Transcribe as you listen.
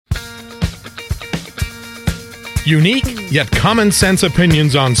Unique, yet common sense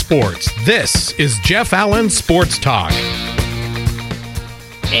opinions on sports. This is Jeff Allen Sports Talk.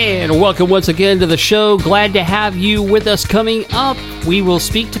 And welcome once again to the show. Glad to have you with us. Coming up, we will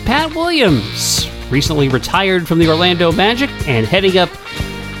speak to Pat Williams, recently retired from the Orlando Magic and heading up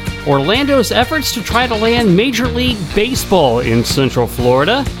Orlando's efforts to try to land Major League Baseball in Central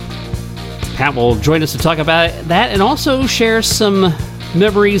Florida. Pat will join us to talk about that and also share some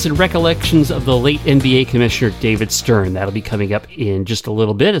memories and recollections of the late NBA Commissioner David Stern. That'll be coming up in just a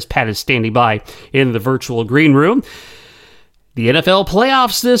little bit as Pat is standing by in the virtual green room. The NFL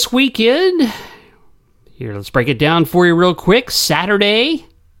playoffs this weekend. Here, let's break it down for you real quick. Saturday,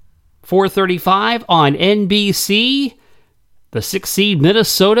 4:35 on NBC. The 6th seed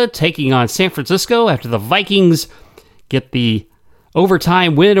Minnesota taking on San Francisco after the Vikings get the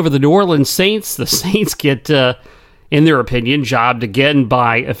overtime win over the New Orleans Saints. The Saints get, in their opinion, jobbed again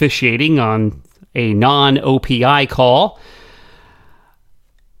by officiating on a non-OPI call.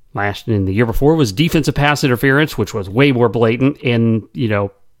 Last and the year before was defensive pass interference, which was way more blatant. And,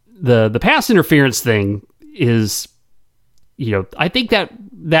 the pass interference thing is, I think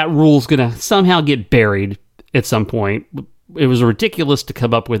that rule's going to somehow get buried at some point. It was ridiculous to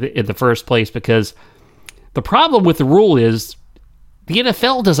come up with it in the first place because the problem with the rule is the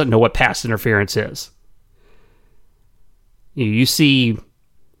NFL doesn't know what pass interference is. You see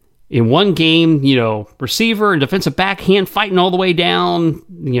in one game, receiver and defensive back hand fighting all the way down.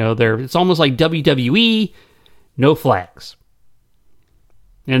 It's almost like WWE, no flags.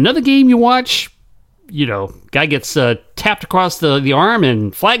 In another game you watch, guy gets tapped across the arm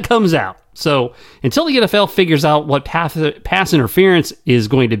and flag comes out. So until the NFL figures out what pass interference is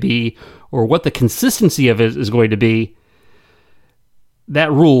going to be or what the consistency of it is going to be, that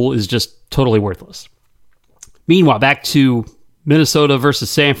rule is just totally worthless. Meanwhile, back to Minnesota versus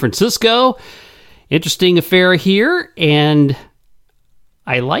San Francisco. Interesting affair here, and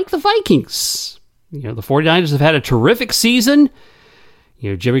I like the Vikings. The 49ers have had a terrific season.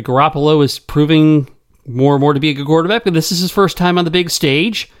 Jimmy Garoppolo is proving more and more to be a good quarterback, but this is his first time on the big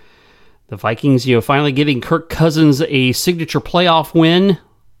stage. The Vikings, finally getting Kirk Cousins a signature playoff win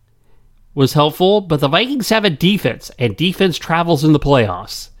was helpful, but the Vikings have a defense, and defense travels in the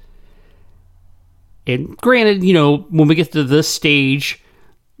playoffs. And granted, when we get to this stage,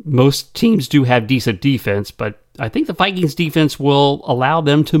 most teams do have decent defense, but I think the Vikings defense will allow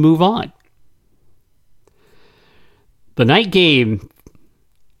them to move on. The night game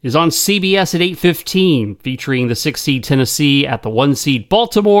is on CBS at 8:15, featuring the 6 seed Tennessee at the 1 seed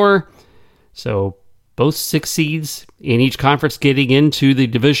Baltimore. So both 6 seeds in each conference getting into the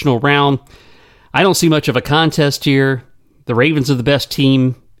divisional round. I don't see much of a contest here. The Ravens are the best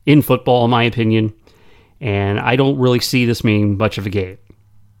team in football, in my opinion, and I don't really see this being much of a game.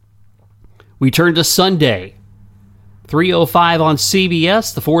 We turn to Sunday, 3:05 on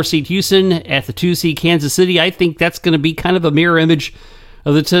CBS, the 4 seed Houston at the 2 seed Kansas City. I think that's going to be kind of a mirror image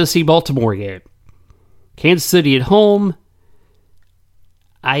of the Tennessee-Baltimore game. Kansas City at home.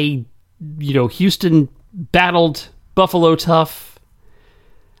 Houston battled Buffalo tough.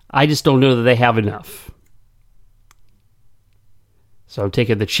 I just don't know that they have enough. So I'm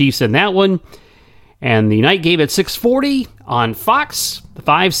taking the Chiefs in that one. And the night game at 6:40 on Fox, the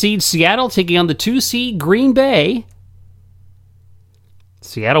 5 seed Seattle taking on the 2 seed Green Bay.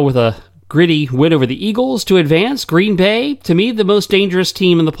 Seattle with a gritty win over the Eagles to advance. Green Bay, to me, the most dangerous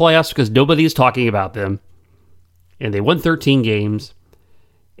team in the playoffs because nobody's talking about them. And they won 13 games.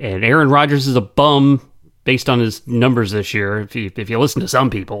 And Aaron Rodgers is a bum based on his numbers this year, if you listen to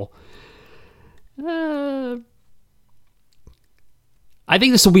some people. I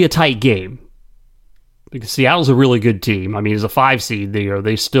think this will be a tight game. Because Seattle's a really good team. I mean, as a 5 seed,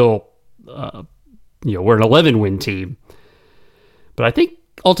 they still, we're an 11-win team. But I think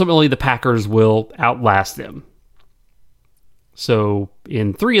ultimately the Packers will outlast them. So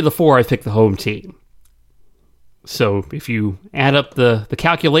in 3 of the 4, I picked the home team. So if you add up the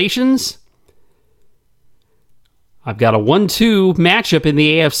calculations, I've got a 1-2 matchup in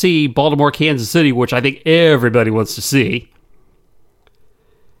the AFC, Baltimore-Kansas City, which I think everybody wants to see.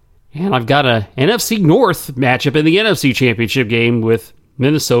 And I've got a NFC North matchup in the NFC Championship game with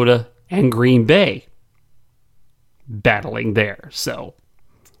Minnesota and Green Bay battling there. So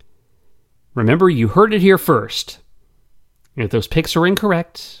remember, you heard it here first. And if those picks are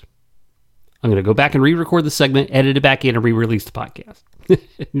incorrect, I'm going to go back and re-record the segment, edit it back in, and re-release the podcast.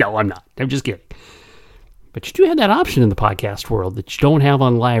 No, I'm not. I'm just kidding. But you do have that option in the podcast world that you don't have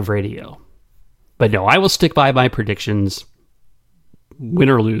on live radio. But no, I will stick by my predictions, win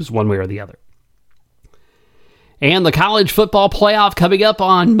or lose, one way or the other. And the college football playoff coming up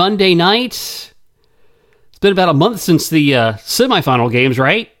on Monday night. been about a month since the semifinal games,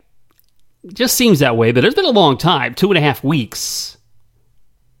 right? It just seems that way, but it's been a long time, 2.5 weeks.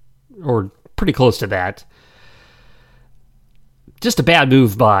 Or pretty close to that. Just a bad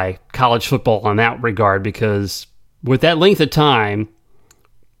move by college football in that regard, because with that length of time,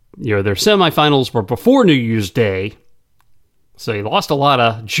 their semifinals were before New Year's Day, so you lost a lot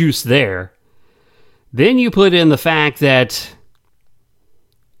of juice there. Then you put in the fact that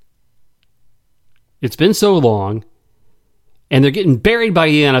it's been so long, and they're getting buried by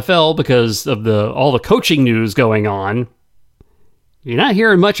the NFL because of all the coaching news going on. You're not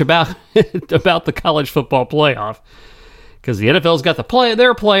hearing much about the college football playoff, because the NFL's got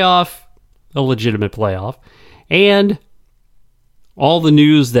their playoff, a legitimate playoff, and all the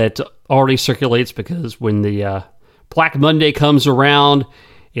news that already circulates, because when the Black Monday comes around,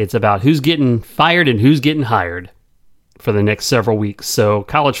 it's about who's getting fired and who's getting hired for the next several weeks. So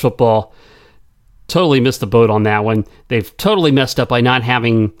college football totally missed the boat on that one. They've totally messed up by not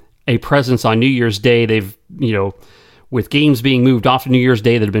having a presence on New Year's Day. They've, with games being moved off to New Year's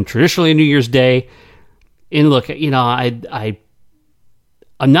Day that have been traditionally a New Year's Day. And look, I'm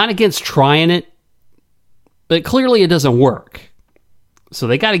not against trying it, but clearly it doesn't work. So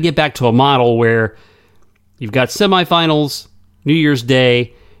they got to get back to a model where you've got semifinals, New Year's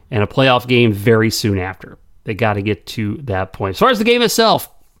Day, and a playoff game very soon after. They got to get to that point. As far as the game itself,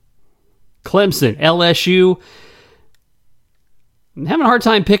 Clemson, LSU, I'm having a hard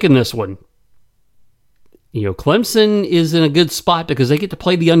time picking this one. Clemson is in a good spot because they get to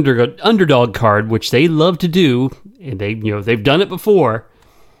play the underdog card, which they love to do, and they've done it before.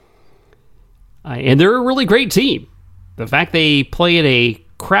 And they're a really great team. The fact they play in a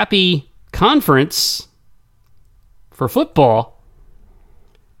crappy conference for football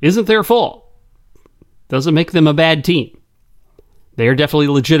isn't their fault. Doesn't make them a bad team. They are definitely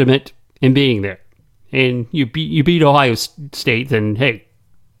legitimate in being there. And you beat Ohio State, then hey,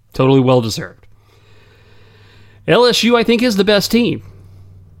 totally well deserved. LSU, I think, is the best team.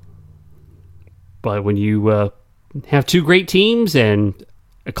 But when you have two great teams and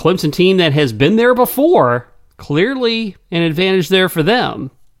a Clemson team that has been there before, clearly an advantage there for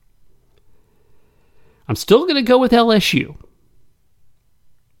them. I'm still going to go with LSU.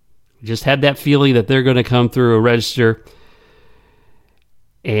 Just had that feeling that they're going to come through a register.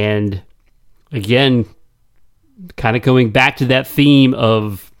 And again, kind of going back to that theme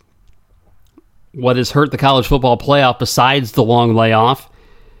of what has hurt the college football playoff besides the long layoff.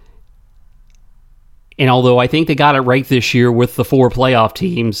 And although I think they got it right this year with the 4 playoff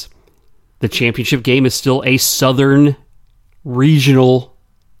teams, the championship game is still a southern regional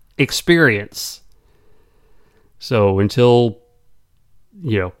experience. So until,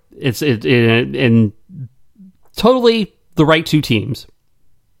 it's and totally the right 2 teams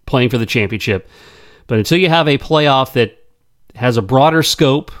playing for the championship. But until you have a playoff that has a broader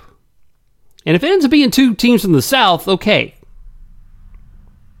scope, and if it ends up being 2 teams from the South, okay.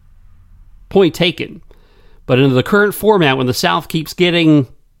 Point taken. But in the current format, when the South keeps getting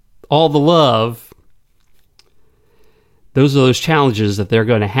all the love, those are those challenges that they're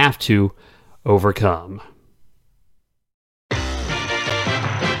going to have to overcome.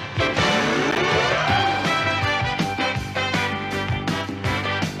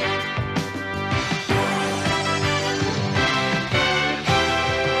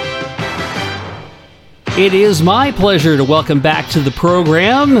 It is my pleasure to welcome back to the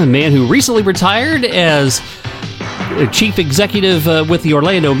program a man who recently retired as chief executive with the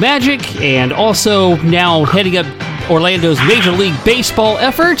Orlando Magic, and also now heading up Orlando's Major League Baseball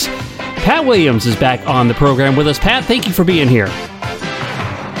effort. Pat Williams is back on the program with us. Pat, thank you for being here.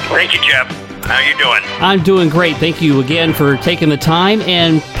 Thank you, Jeff. How you doing? I'm doing great. Thank you again for taking the time.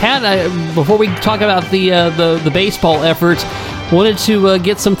 And Pat, before we talk about the baseball efforts, wanted to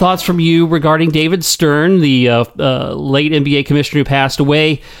get some thoughts from you regarding David Stern, the late NBA commissioner who passed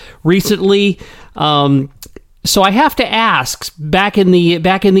away recently. So I have to ask, back in the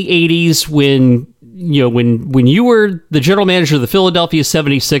 80s when you were the general manager of the Philadelphia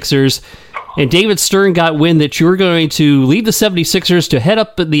 76ers and David Stern got wind that you were going to leave the 76ers to head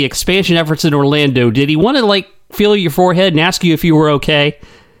up the expansion efforts in Orlando, did he want to feel your forehead and ask you if you were okay?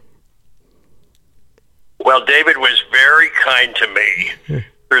 Well, David was very kind to me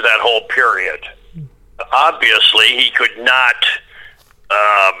through that whole period. Obviously, he could not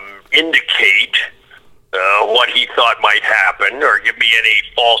indicate what he thought might happen or give me any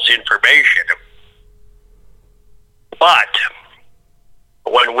false information. But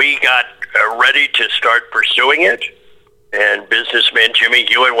when we got ready to start pursuing it, and businessman Jimmy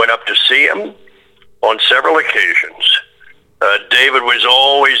Hewitt went up to see him on several occasions, David was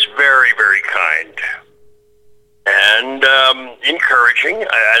always very, very kind. and encouraging,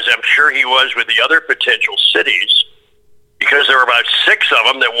 as I'm sure he was with the other potential cities, because there were about 6 of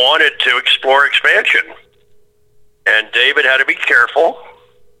them that wanted to explore expansion. And David had to be careful.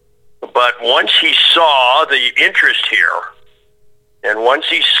 But once he saw the interest here, and once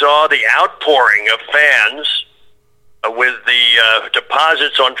he saw the outpouring of fans with the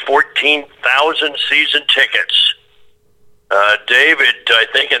deposits on 14,000 season tickets, David, I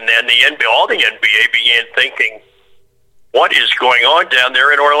think, and then all the NBA began thinking, what is going on down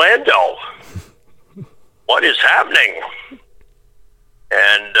there in Orlando? What is happening?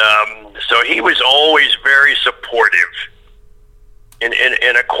 And so he was always very supportive in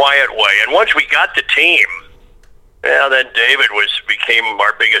a quiet way. And once we got the team, well, then David became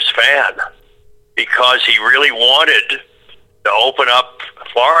our biggest fan, because he really wanted to open up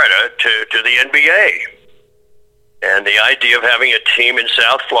Florida to the NBA. And the idea of having a team in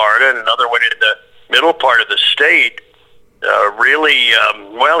South Florida and another one in the middle part of the state really,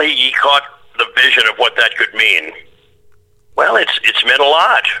 he caught the vision of what that could mean. Well, it's meant a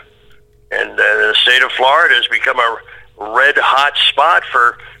lot. And the state of Florida has become a red-hot spot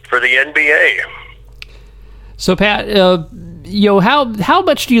for the NBA. So, Pat, how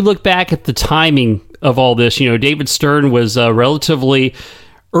much do you look back at the timing of all this? David Stern was relatively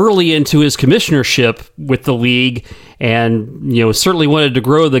early into his commissionership with the league, and certainly wanted to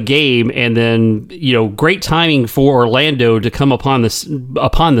grow the game. And then great timing for Orlando to come upon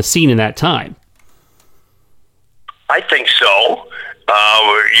the scene in that time. I think so.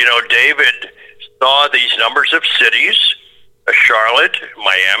 David saw these numbers of cities: Charlotte,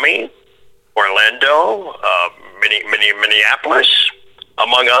 Miami, Orlando, Minneapolis,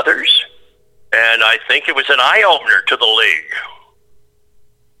 among others. And I think it was an eye-opener to the league.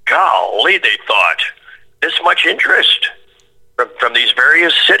 Golly, they thought, this much interest from these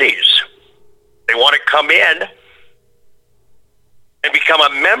various cities. They want to come in and become a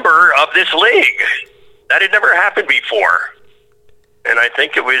member of this league. That had never happened before. And I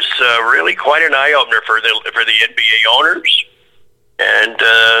think it was really quite an eye-opener for the NBA owners and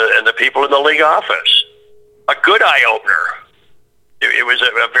the people in the league office. A good eye-opener. It was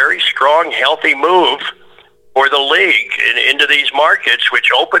a very strong, healthy move for the league into these markets,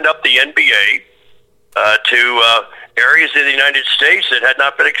 which opened up the NBA to areas of the United States that had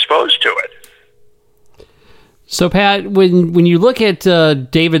not been exposed to it. So, Pat, when you look at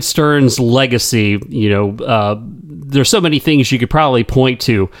David Stern's legacy, there's so many things you could probably point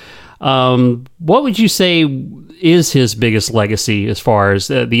to. What would you say is his biggest legacy as far as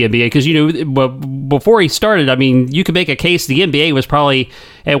the NBA? Because, before he started, you could make a case the NBA was probably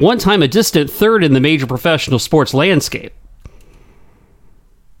at one time a distant third in the major professional sports landscape.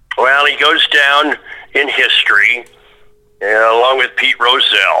 Well, he goes down in history, along with Pete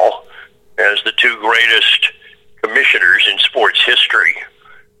Rozelle, as the 2 greatest commissioners in sports history.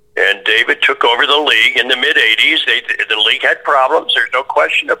 And David took over the league in the mid-'80s. The league had problems. There's no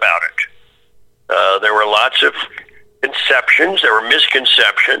question about it. There were lots of conceptions. There were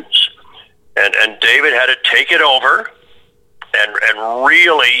misconceptions. And David had to take it over and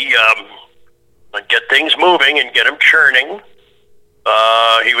really get things moving and get them churning.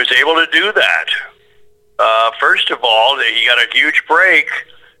 He was able to do that. First of all, he got a huge break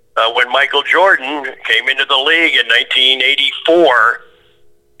when Michael Jordan came into the league in 1984,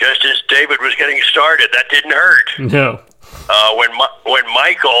 just as David was getting started. That didn't hurt. No. When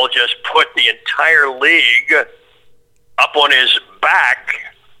Michael just put the entire league up on his back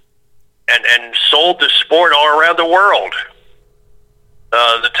and sold the sport all around the world.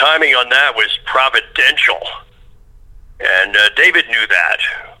 The timing on that was providential, and David knew that,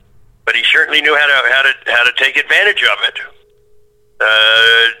 but he certainly knew how to take advantage of it.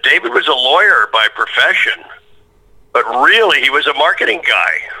 David was a lawyer by profession, but really he was a marketing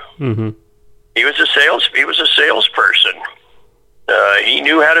guy. Mm-hmm. He was a salesperson. He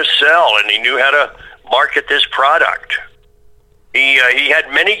knew how to sell, and he knew how to market this product. He had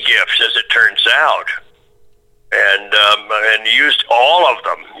many gifts, as it turns out, and used all of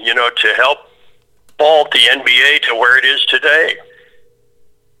them, to help vault the NBA to where it is today.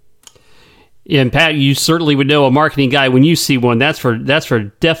 And Pat, you certainly would know a marketing guy when you see one. That's for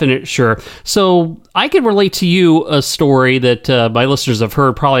definite sure. So I can relate to you a story that my listeners have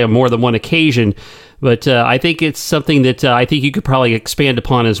heard probably on more than one occasion, but I think it's something that I think you could probably expand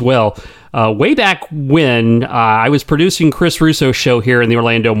upon as well. Way back when I was producing Chris Russo's show here in the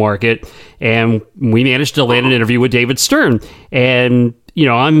Orlando market, and we managed to land an interview with David Stern. And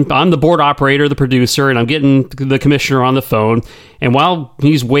I'm the board operator, the producer, and I'm getting the commissioner on the phone. And while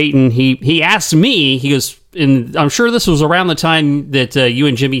he's waiting, he asks me, he goes, I'm sure this was around the time that you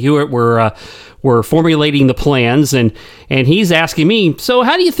and Jimmy Hewitt were formulating the plans, and he's asking me, so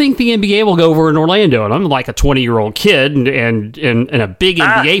how do you think the NBA will go over in Orlando? And I'm like a 20-year-old kid and a big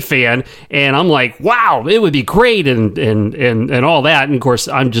NBA fan, and I'm like, wow, it would be great and all that. And of course,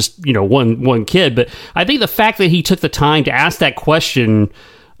 I'm just one kid, but I think the fact that he took the time to ask that question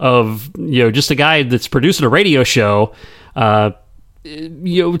of just a guy that's producing a radio show, to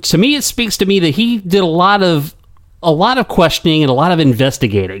me, it speaks to me that he did a lot of questioning and a lot of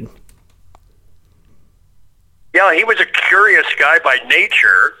investigating. Yeah, he was a curious guy by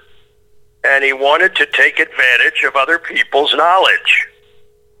nature, and he wanted to take advantage of other people's knowledge.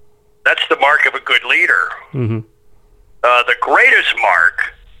 That's the mark of a good leader. Mm-hmm. The greatest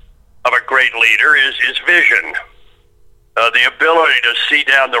mark of a great leader is vision. The ability to see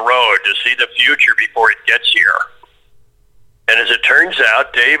down the road, to see the future before it gets here. And as it turns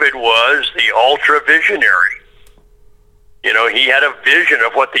out, David was the ultra visionary. He had a vision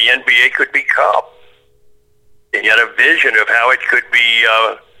of what the NBA could become. He had a vision of how it could be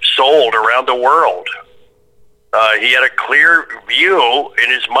sold around the world. He had a clear view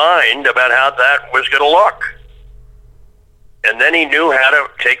in his mind about how that was going to look. And then he knew how to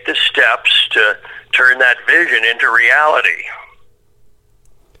take the steps to turn that vision into reality.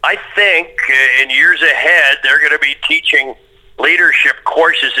 I think in years ahead, they're going to be teaching leadership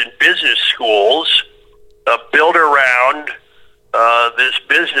courses in business schools built around this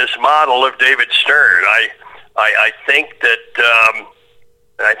business model of David Stern. I think that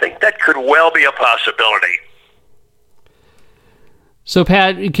could well be a possibility. So,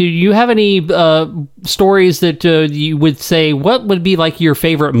 Pat, do you have any stories that you would say, what would be like your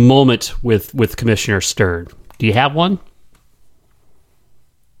favorite moment with Commissioner Stern? Do you have one?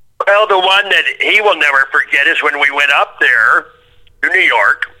 Well, the one that he will never forget is when we went up there to New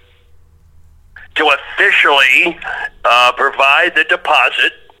York to officially provide the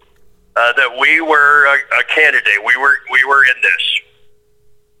deposit that we were a candidate. We were in this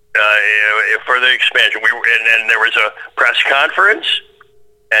for the expansion. And there was a press conference,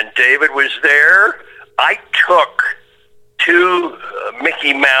 and David was there. I took 2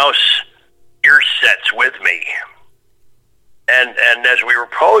 Mickey Mouse ear sets with me, and as we were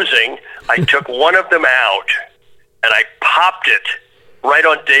posing, I took one of them out and I popped it right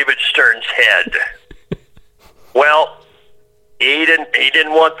on David Stern's head. Well, he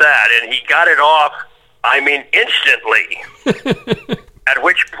didn't want that, and he got it off, instantly. At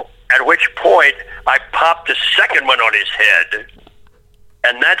which point I popped the second one on his head,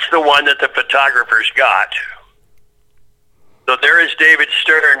 and that's the one that the photographers got. So there is David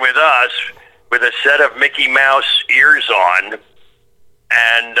Stern with us with a set of Mickey Mouse ears on,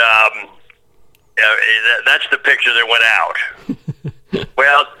 and that's the picture that went out.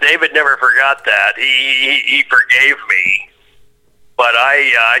 Well, David never forgot that. He forgave me, but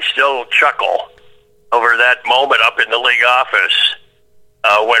I still chuckle over that moment up in the league office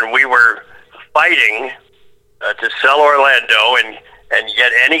when we were fighting to sell Orlando and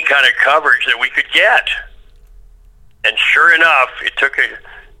get any kind of coverage that we could get. And sure enough, it took a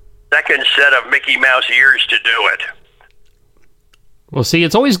second set of Mickey Mouse ears to do it. Well, see,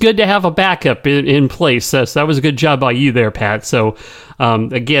 it's always good to have a backup in place. So that was a good job by you there, Pat. So,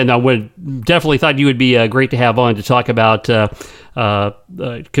 again, I would definitely thought you would be great to have on to talk about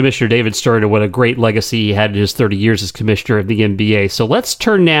Commissioner David Stern and what a great legacy he had in his 30 years as commissioner of the NBA. So let's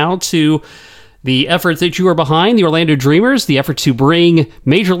turn now to the efforts that you are behind, the Orlando Dreamers, the effort to bring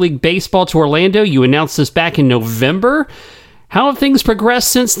Major League Baseball to Orlando. You announced this back in November. How have things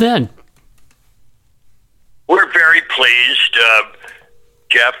progressed since then? We're very pleased,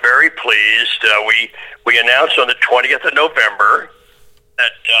 Jeff, very pleased. We announced on the 20th of November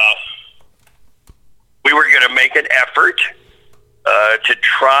that we were going to make an effort to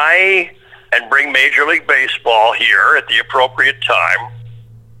try and bring Major League Baseball here at the appropriate time,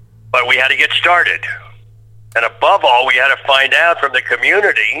 but we had to get started. And above all, we had to find out from the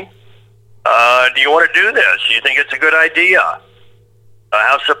community, do you want to do this? Do you think it's a good idea?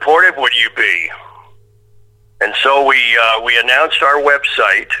 How supportive would you be? And so we announced our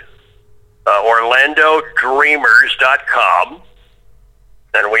website, OrlandoDreamers.com,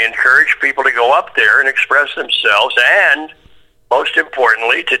 and we encourage people to go up there and express themselves, and most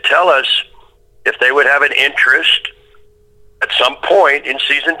importantly, to tell us if they would have an interest at some point in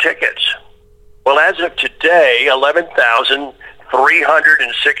season tickets. Well, as of today,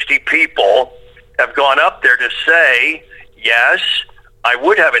 11,360 people have gone up there to say, yes, I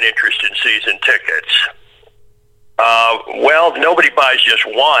would have an interest in season tickets. Well, nobody buys just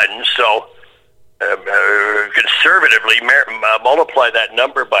one, so conservatively multiply that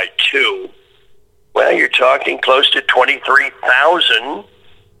number by 2. Well, you're talking close to 23,000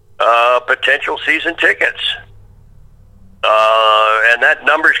 potential season tickets. And that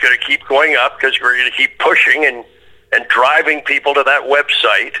number's going to keep going up because we're going to keep pushing and driving people to that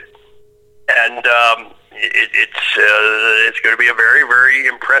website. And it's going to be a very, very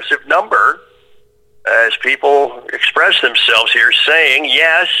impressive number as people express themselves here saying,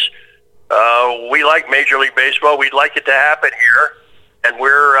 yes, we like Major League Baseball. We'd like it to happen here, and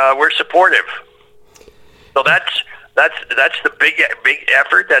we're supportive. So that's the big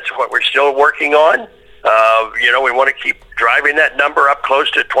effort. That's what we're still working on. We want to keep driving that number up close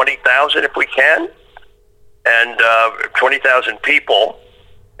to 20,000 if we can, and 20,000 people.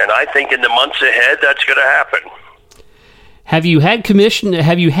 And I think in the months ahead, that's going to happen. Have you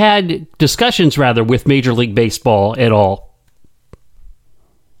had discussions rather with Major League Baseball at all?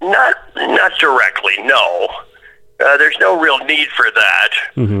 Not directly, no. There's no real need for that.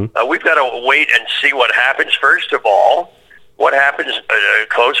 Mm-hmm. We've got to wait and see what happens. First of all, what happens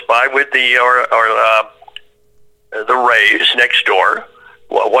close by with the Rays next door?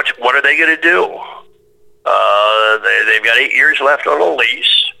 What are they going to do? They've got 8 years left on a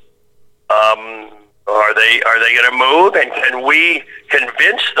lease. Are they going to move? And can we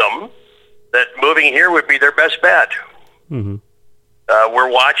convince them that moving here would be their best bet? Mm-hmm. We're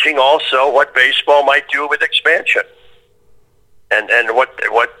watching also what baseball might do with expansion, and what they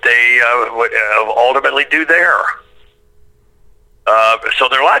would ultimately do there. So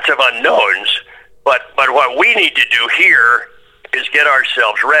there are lots of unknowns, but what we need to do here is get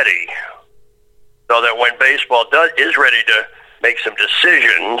ourselves ready, so that when baseball is ready to make some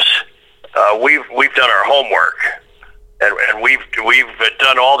decisions, we've done our homework, and we've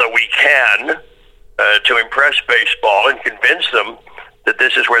done all that we can to impress baseball and convince them that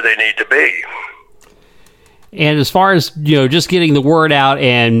this is where they need to be. And as far as just getting the word out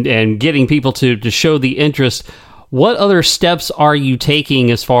and getting people to show the interest, what other steps are you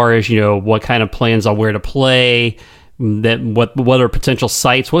taking as far as what kind of plans on where to play, what are potential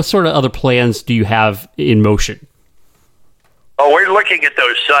sites, what sort of other plans do you have in motion? Oh, we're looking at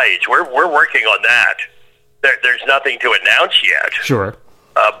those sites. We're working on that. There's nothing to announce yet. Sure,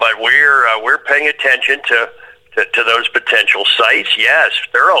 but we're paying attention to those potential sites. Yes,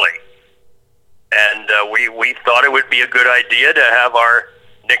 thoroughly. And we thought it would be a good idea to have our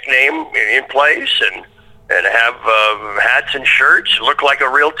nickname in place and have hats and shirts, look like a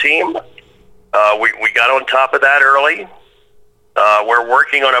real team. We got on top of that early. We're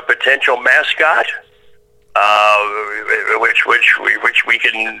working on a potential mascot, which we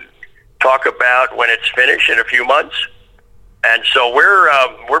can talk about when it's finished in a few months. And so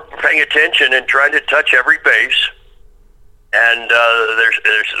we're paying attention and trying to touch every base. And there's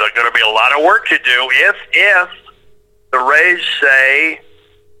going to be a lot of work to do if the Rays say,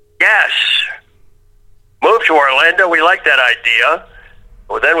 yes, move to Orlando, we like that idea.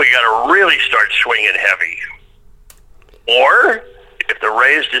 Well, then we got to really start swinging heavy. Or if the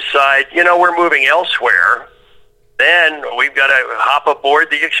Rays decide, we're moving elsewhere, then we've got to hop aboard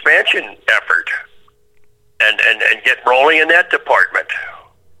the expansion effort and get rolling in that department.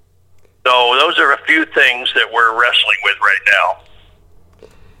 So those are a few things that we're wrestling with right now.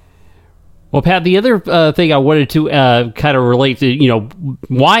 Well, Pat, the other thing I wanted to kind of relate to,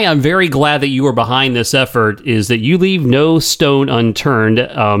 why I'm very glad that you are behind this effort is that you leave no stone unturned.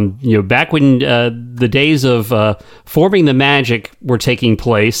 Back when the days of forming the Magic were taking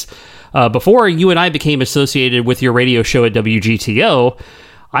place, before you and I became associated with your radio show at WGTO,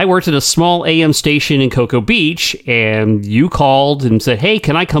 I worked at a small AM station in Cocoa Beach, and you called and said, hey,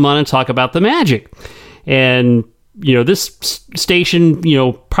 can I come on and talk about the Magic? And, this station,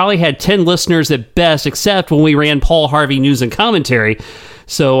 probably had 10 listeners at best, except when we ran Paul Harvey news and commentary.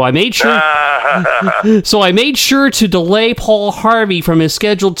 So I made sure to delay Paul Harvey from his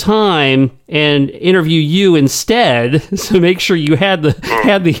scheduled time and interview you instead, so make sure you had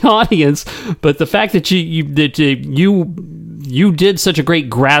the audience. But the fact that you did such a great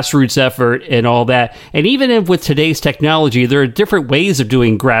grassroots effort and all that, and even with today's technology, there are different ways of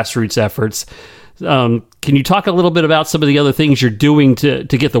doing grassroots efforts. Can you talk a little bit about some of the other things you're doing to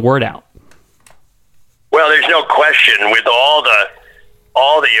get the word out? Well, there's no question with all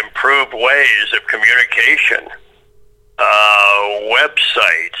the improved ways of communication,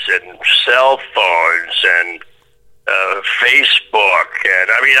 websites and cell phones and Facebook, and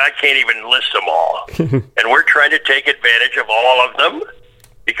I can't even list them all. And we're trying to take advantage of all of them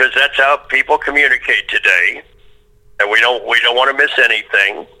because that's how people communicate today, and we don't want to miss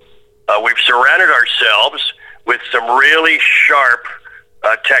anything. We've surrounded ourselves with some really sharp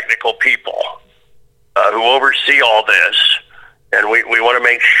technical people who oversee all this, and we want to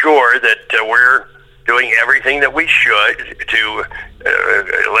make sure that we're doing everything that we should to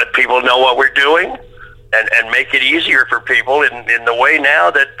let people know what we're doing and make it easier for people in the way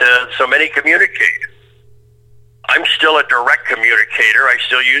now that so many communicate. I'm still a direct communicator. I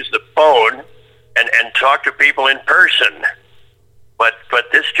still use the phone and talk to people in person. But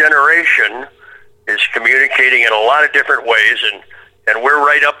this generation is communicating in a lot of different ways, and we're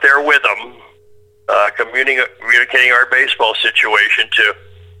right up there with them, communicating our baseball situation to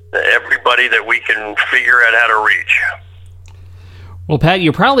everybody that we can figure out how to reach. Well, Pat,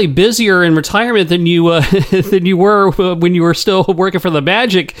 you're probably busier in retirement than you than you were when you were still working for the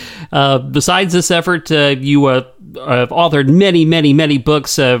Magic. Besides this effort, you have authored many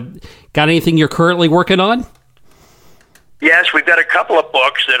books. Got anything you're currently working on? Yes, we've got a couple of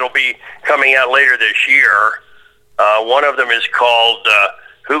books that'll be coming out later this year. One of them is called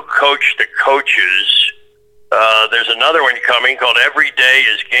Who Coached the Coaches? There's another one coming called Every Day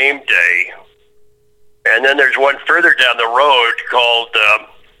is Game Day. And then there's one further down the road called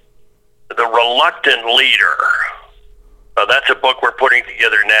The Reluctant Leader. That's a book we're putting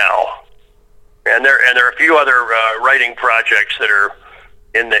together now. And there are a few other writing projects that are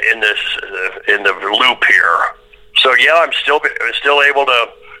in the loop here. So yeah, I'm still able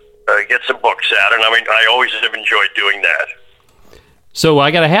to get some books out, and I always have enjoyed doing that. So I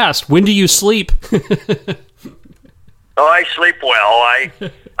got to ask, when do you sleep? Oh, I sleep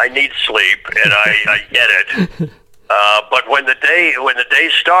well. I need sleep, and I get it. But when the day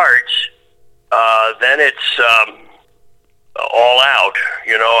starts, then it's all out.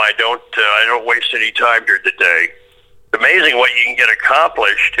 I don't waste any time during the day. It's amazing what you can get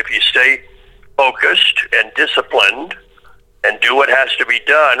accomplished if you stay focused and disciplined and do what has to be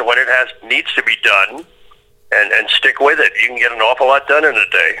done when it needs to be done, and stick with it. You can get an awful lot done in a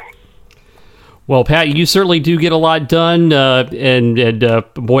day. Well, Pat, you certainly do get a lot done, and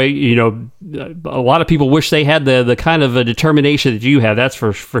boy, a lot of people wish they had the kind of a determination that you have. That's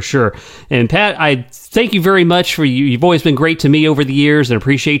for sure. And Pat, I thank you very much for you. You've always been great to me over the years, and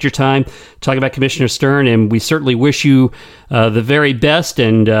appreciate your time talking about Commissioner Stern. And we certainly wish you the very best,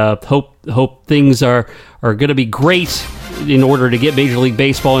 and hope things are going to be great in order to get Major League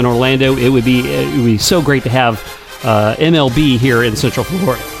Baseball in Orlando. It would be so great to have MLB here in Central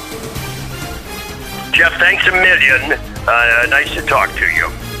Florida. Jeff, thanks a million. Nice to talk to you.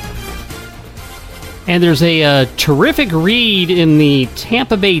 And there's a terrific read in the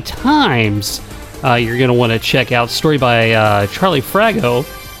Tampa Bay Times you're going to want to check out. Story by Charlie Frago.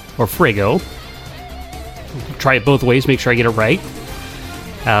 Try it both ways, make sure I get it right.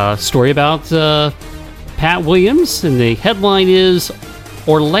 Story about Pat Williams, and the headline is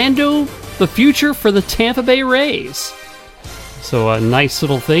Orlando, the future for the Tampa Bay Rays. So a nice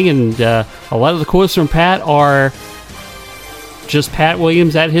little thing, and a lot of the quotes from Pat are just Pat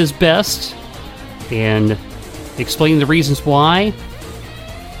Williams at his best, and explaining the reasons why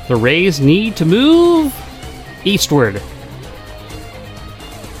the Rays need to move eastward.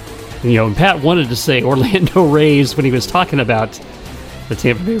 And Pat wanted to say Orlando Rays when he was talking about the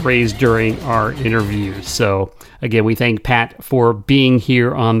Tampa Bay Rays during our interview. So again, we thank Pat for being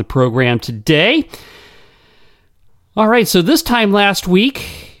here on the program today. All right, so this time last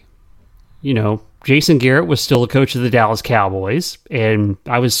week, Jason Garrett was still a coach of the Dallas Cowboys, and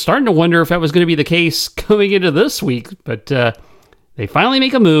I was starting to wonder if that was going to be the case coming into this week, but they finally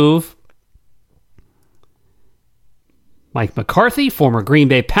make a move. Mike McCarthy, former Green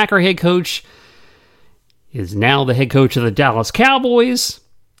Bay Packer head coach, is now the head coach of the Dallas Cowboys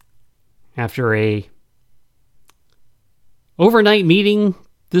after a overnight meeting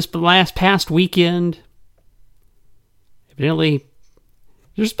this past weekend. Evidently,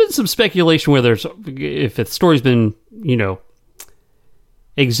 there's been some speculation whether if the story's been,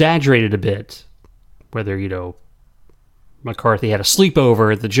 exaggerated a bit, whether, McCarthy had a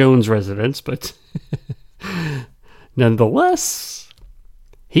sleepover at the Jones residence, but nonetheless,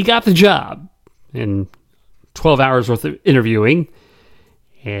 he got the job in 12 hours worth of interviewing,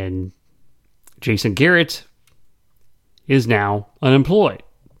 and Jason Garrett is now unemployed.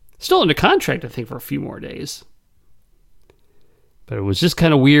 Still under contract, I think, for a few more days. But it was just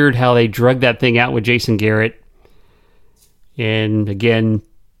kind of weird how they drug that thing out with Jason Garrett. And again,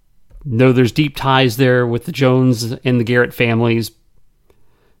 there's deep ties there with the Jones and the Garrett families.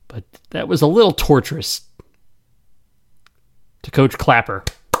 But that was a little torturous to Coach Clapper.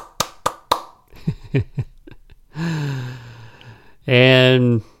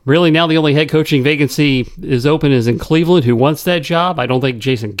 And really now the only head coaching vacancy is open is in Cleveland. Who wants that job? I don't think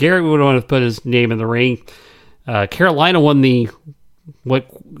Jason Garrett would want to put his name in the ring. Carolina won what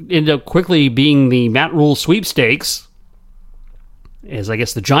ended up quickly being the Matt Rule sweepstakes, as I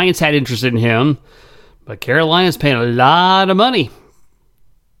guess the Giants had interest in him. But Carolina's paying a lot of money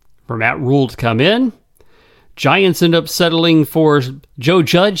for Matt Rule to come in. Giants end up settling for Joe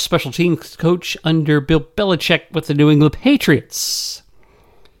Judge, special teams coach under Bill Belichick with the New England Patriots.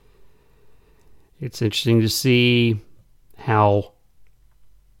 It's interesting to see how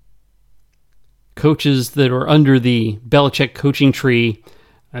coaches that are under the Belichick coaching tree,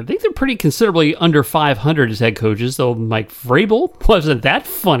 I think they're pretty considerably under 500 as head coaches, though Mike Vrabel wasn't that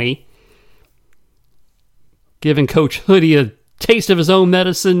funny, giving Coach Hoodie a taste of his own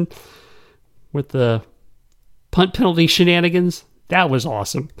medicine with the punt penalty shenanigans. That was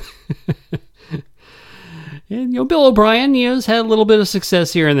awesome. And, Bill O'Brien, has had a little bit of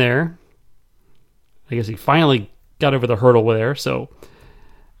success here and there. I guess he finally got over the hurdle there, so...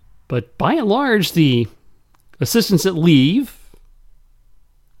 But by and large, the assistants that leave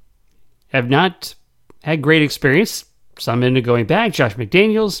have not had great experience. Some end up going back. Josh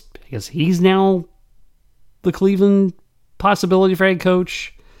McDaniels, I guess he's now the Cleveland possibility for head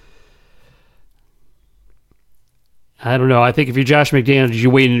coach. I don't know. I think if you're Josh McDaniels,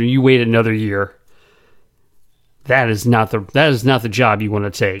 you wait another year. That is not the job you want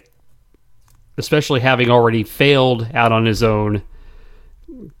to take, especially having already failed out on his own.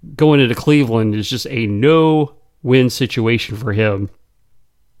 Going into Cleveland is just a no-win situation for him.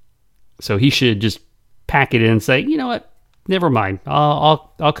 So he should just pack it in and say, you know what, never mind.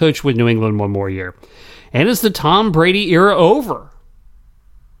 I'll coach with New England one more year. And is the Tom Brady era over?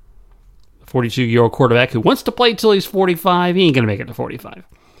 The 42-year-old quarterback who wants to play till he's 45, he ain't going to make it to 45.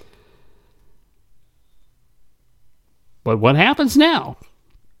 But what happens now?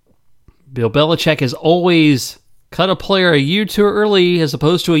 Bill Belichick has always cut a player a year too early as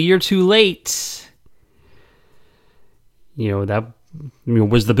opposed to a year too late. That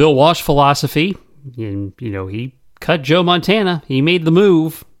was the Bill Walsh philosophy. And, he cut Joe Montana. He made the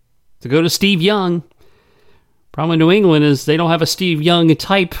move to go to Steve Young. Problem in New England is they don't have a Steve Young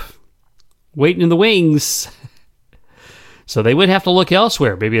type waiting in the wings. So they would have to look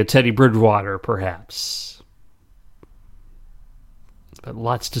elsewhere. Maybe a Teddy Bridgewater, perhaps. But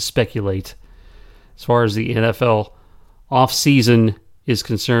lots to speculate as far as the NFL offseason is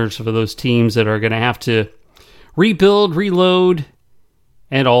concerned for those teams that are going to have to rebuild, reload,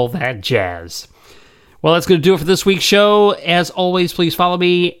 and all that jazz. Well, that's going to do it for this week's show. As always, please follow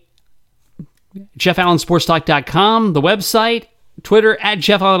me, JeffAllenSportsTalk.com, the website, Twitter, at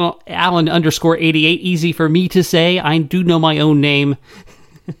JeffAllen_88. Easy for me to say. I do know my own name.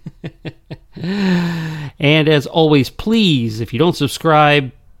 And as always, please, if you don't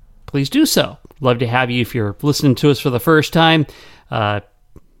subscribe, please do so. Love to have you if you're listening to us for the first time. No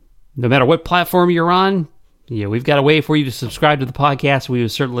matter what platform you're on, we've got a way for you to subscribe to the podcast. We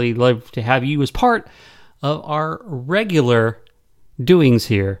would certainly love to have you as part of our regular doings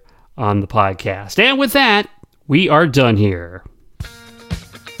here on the podcast. And with that, we are done here.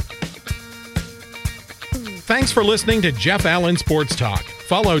 Thanks for listening to Jeff Allen Sports Talk.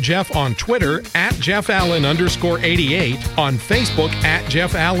 Follow Jeff on Twitter at JeffAllen_88, on Facebook at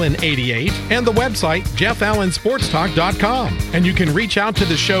JeffAllen88, and the website JeffAllenSportsTalk.com. And you can reach out to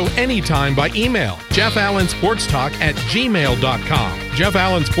the show anytime by email, JeffAllenSportsTalk@gmail.com. Jeff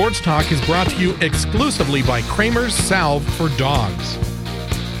Allen Sports Talk is brought to you exclusively by Kramer's Salve for Dogs.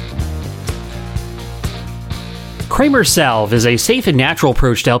 Kramer's Salve is a safe and natural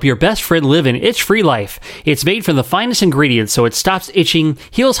approach to help your best friend live an itch-free life. It's made from the finest ingredients so it stops itching,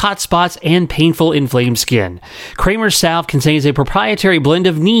 heals hot spots, and painful inflamed skin. Kramer's Salve contains a proprietary blend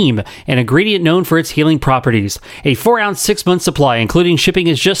of neem, an ingredient known for its healing properties. A 4-ounce 6-month supply, including shipping,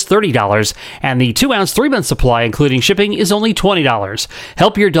 is just $30, and the 2-ounce 3-month supply, including shipping, is only $20.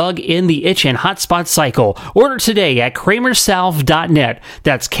 Help your dog end the itch and hot spot cycle. Order today at KramerSalve.net.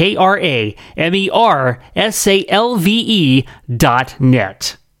 That's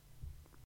KramerSalve.net.